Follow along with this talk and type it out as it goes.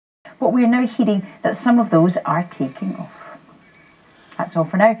but we're now hearing that some of those are taking off. That's all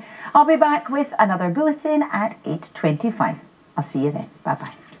for now. I'll be back with another bulletin at 8:25. I'll see you then.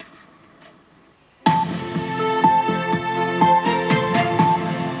 Bye-bye.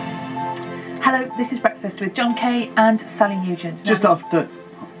 Hello, this is Breakfast with John Kay and Sally Nugent. Just after...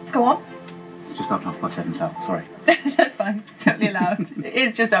 Go on. It's just after 7:30, Sal, sorry. That's fine, totally allowed. It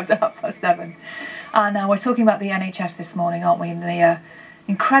is just after 7:30. Now we're talking about the NHS this morning, aren't we, and the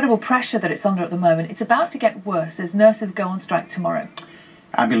incredible pressure that it's under at the moment. It's about to get worse as nurses go on strike tomorrow.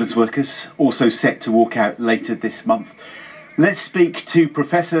 Ambulance workers also set to walk out later this month. Let's speak to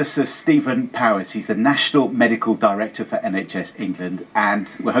Professor Sir Stephen Powis. He's the National Medical Director for NHS England, and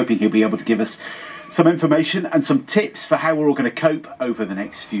we're hoping he'll be able to give us some information and some tips for how we're all going to cope over the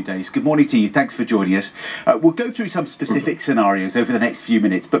next few days. Good morning to you. Thanks for joining us. We'll go through some specific scenarios over the next few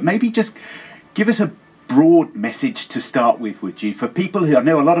minutes, but maybe just give us a broad message to start with, would you? For people who, I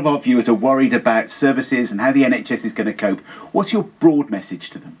know a lot of our viewers are worried about services and how the NHS is going to cope. What's your broad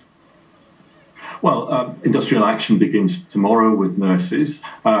message to them? Well, industrial action begins tomorrow with nurses.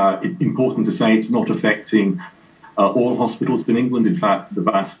 It's important to say it's not affecting all hospitals in England. In fact, the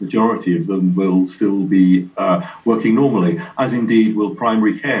vast majority of them will still be working normally, as indeed will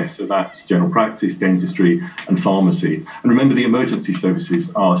primary care. So that's general practice, dentistry and pharmacy. And remember, the emergency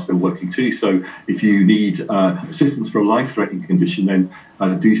services are still working too. So if you need assistance for a life-threatening condition,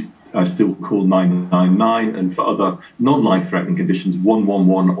 then do still call 999, and for other non-life-threatening conditions,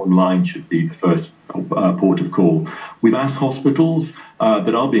 111 online should be the first port of call. We've asked hospitals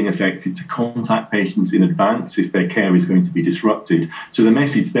that are being affected to contact patients in advance if their care is going to be disrupted. So the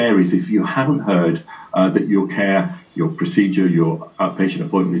message there is, if you haven't heard that your care, your procedure, your outpatient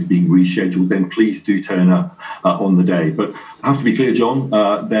appointment is being rescheduled, then please do turn up on the day. But I have to be clear, John,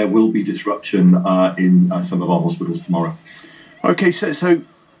 there will be disruption in some of our hospitals tomorrow. Okay, so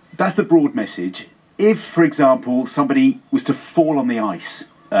that's the broad message. If, for example, somebody was to fall on the ice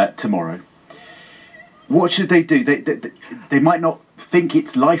tomorrow, what should they do? They might not think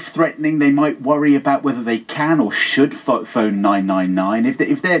it's life-threatening. They might worry about whether they can or should phone 999.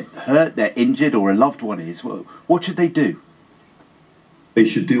 If they're hurt, they're injured, or a loved one is, well, what should they do? They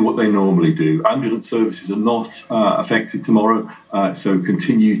should do what they normally do. Ambulance services are not affected tomorrow, so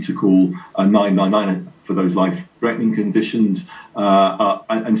continue to call 999 for those life-threatening conditions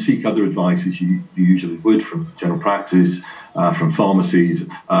and seek other advice as you usually would from general practice, from pharmacies,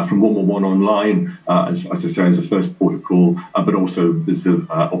 from 111 online, as I say, as a first port of call, but also there's the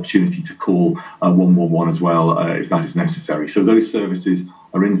opportunity to call 111 as well if that is necessary. So those services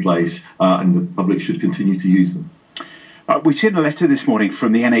are in place and the public should continue to use them. We've seen a letter this morning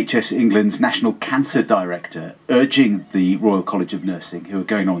from the NHS England's National Cancer Director urging the Royal College of Nursing, who are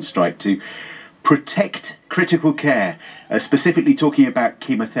going on strike, to protect critical care, specifically talking about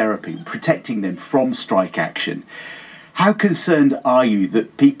chemotherapy, protecting them from strike action. How concerned are you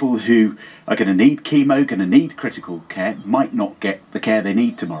that people who are going to need chemo, going to need critical care, might not get the care they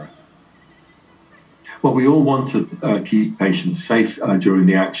need tomorrow? Well, we all want to keep patients safe during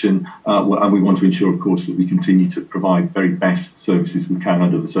the action, and we want to ensure, of course, that we continue to provide the very best services we can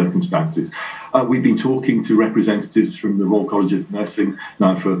under the circumstances. We've been talking to representatives from the Royal College of Nursing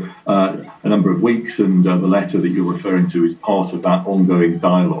now for a number of weeks, and the letter that you're referring to is part of that ongoing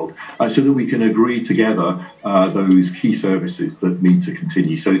dialogue, so that we can agree together those key services that need to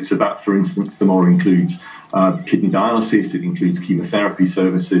continue. So that, for instance, tomorrow includes kidney dialysis, it includes chemotherapy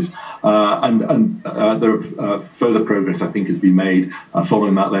services, and there are further progress, I think, has been made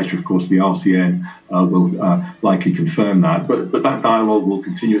following that letter. Of course, the RCN will likely confirm that, but that dialogue will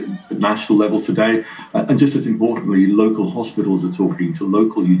continue at national level today, and just as importantly, local hospitals are talking to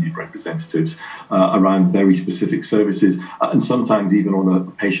local union representatives around very specific services, and sometimes even on a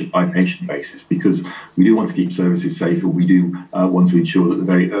patient-by-patient basis, because we do want to keep services safe, and we do want to ensure that the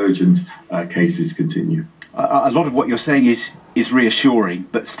very urgent cases continue. A lot of what you're saying is reassuring,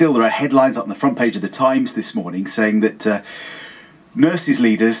 but still there are headlines on the front page of the Times this morning saying that nurses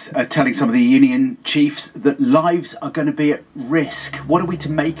leaders are telling some of the union chiefs that lives are going to be at risk. What are we to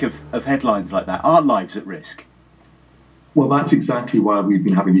make of headlines like that? Are lives at risk? Well, that's exactly why we've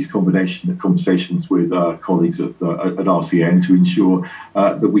been having these conversations with colleagues at RCN to ensure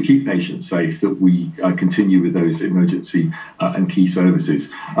that we keep patients safe, that we continue with those emergency and key services.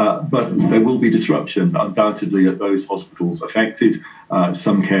 But there will be disruption, undoubtedly, at those hospitals affected.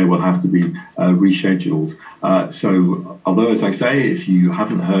 Some care will have to be rescheduled. So although, as I say, if you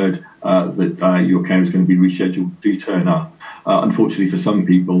haven't heard that your care is going to be rescheduled, do turn up. Unfortunately, for some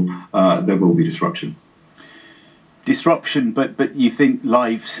people, there will be disruption. Disruption, but you think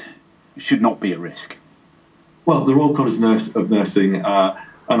lives should not be at risk? Well, the Royal College of Nursing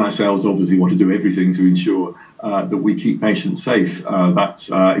and ourselves obviously want to do everything to ensure that we keep patients safe. That's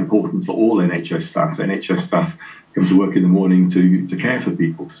important for all NHS staff. NHS staff come to work in the morning to care for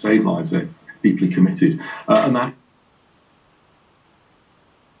people, to save lives. They're deeply committed. And that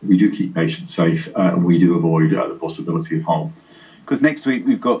we do keep patients safe, and we do avoid the possibility of harm. Because next week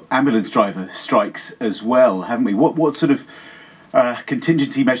we've got ambulance driver strikes as well, haven't we? What sort of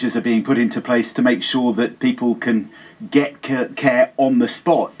contingency measures are being put into place to make sure that people can get care on the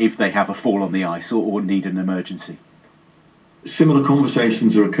spot if they have a fall on the ice or need an emergency? Similar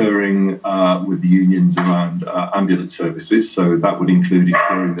conversations are occurring with the unions around ambulance services, so that would include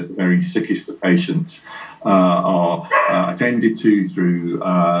ensuring that the very sickest of patients are attended to through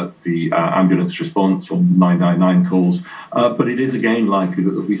the ambulance response on 999 calls, but it is again likely that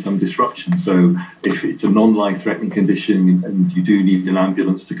there'll be some disruption. So if it's a non-life-threatening condition and you do need an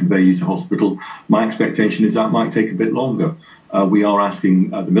ambulance to convey you to hospital, my expectation is that might take a bit longer. We are asking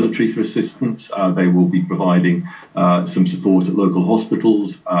the military for assistance. They will be providing some support at local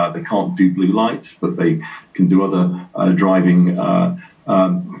hospitals. They can't do blue lights, but they can do other driving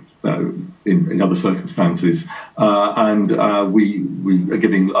in other circumstances. And we are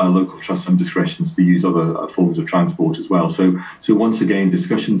giving local trusts some discretions to use other forms of transport as well. So once again,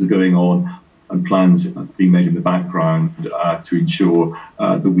 discussions are going on and plans are being made in the background to ensure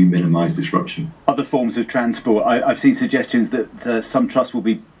that we minimise disruption. Other forms of transport, I've seen suggestions that some trusts will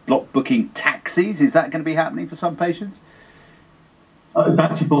be block booking taxis. Is that going to be happening for some patients?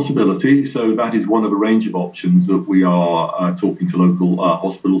 That's a possibility. So that is one of a range of options that we are talking to local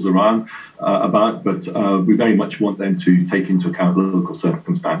hospitals around about, but we very much want them to take into account local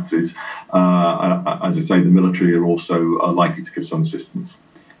circumstances. As I say, the military are also likely to give some assistance.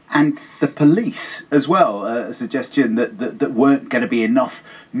 And the police as well, a suggestion that weren't going to be enough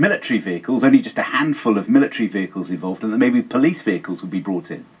military vehicles, only just a handful of military vehicles involved, and that maybe police vehicles would be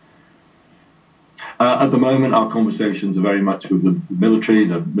brought in. At the moment, our conversations are very much with the military.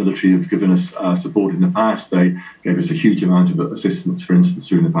 The military have given us support in the past. They gave us a huge amount of assistance, for instance,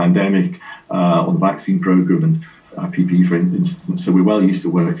 during the pandemic on the vaccine programme and PPE, for instance. So we're well used to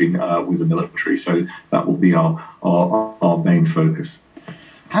working with the military. So that will be our main focus.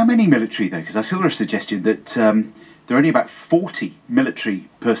 How many military, though? Because I saw a suggestion that there are only about 40 military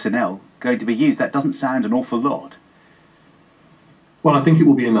personnel going to be used. That doesn't sound an awful lot. Well, I think it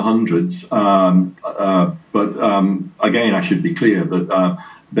will be in the hundreds. But again, I should be clear that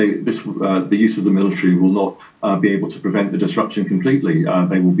the use of the military will not be able to prevent the disruption completely.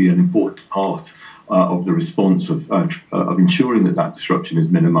 They will be an important part of the response of ensuring that disruption is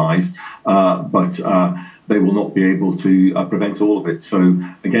minimised. But they will not be able to prevent all of it. So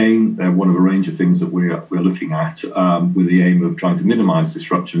again, they're one of a range of things that we're looking at with the aim of trying to minimise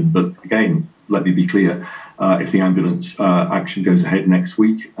disruption. But again, let me be clear, if the ambulance action goes ahead next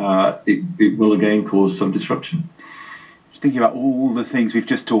week, it will again cause some disruption. Thinking about all the things we've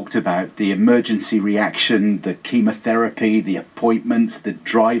just talked about, the emergency reaction, the chemotherapy, the appointments, the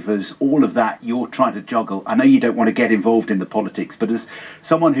drivers, all of that you're trying to juggle. I know you don't want to get involved in the politics, but as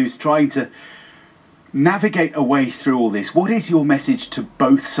someone who's trying to navigate a way through all this, what is your message to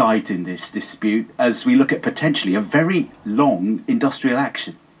both sides in this dispute as we look at potentially a very long industrial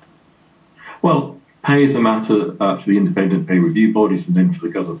action? Well, pay is a matter for the independent pay review bodies and then for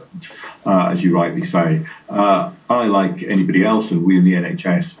the government, as you rightly say. I, like anybody else, and we in the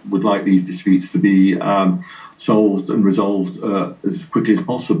NHS, would like these disputes to be solved and resolved as quickly as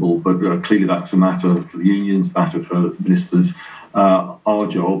possible, but clearly that's a matter for the unions, matter for ministers. Our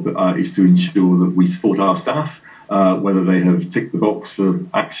job is to ensure that we support our staff, whether they have ticked the box for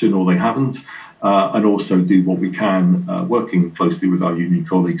action or they haven't, and also do what we can, working closely with our union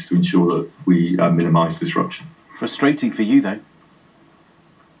colleagues to ensure that we minimise disruption. Frustrating for you, though.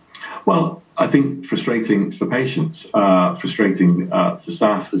 Well, I think frustrating for patients, frustrating for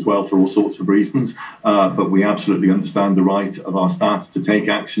staff as well for all sorts of reasons, but we absolutely understand the right of our staff to take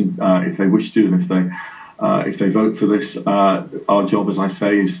action if they wish to, and if they vote for this. Our job, as I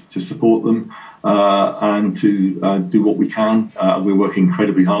say, is to support them and to do what we can. We're working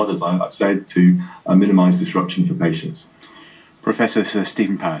incredibly hard, as I've said, to minimise disruption for patients. Professor Sir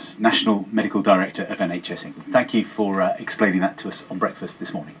Stephen Powis, National Medical Director of NHS England. Thank you for explaining that to us on breakfast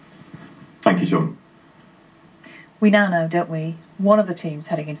this morning. Thank you, John. We now know, don't we, one of the teams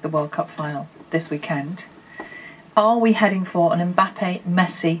heading into the World Cup final this weekend. Are we heading for an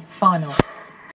Mbappe-Messi final?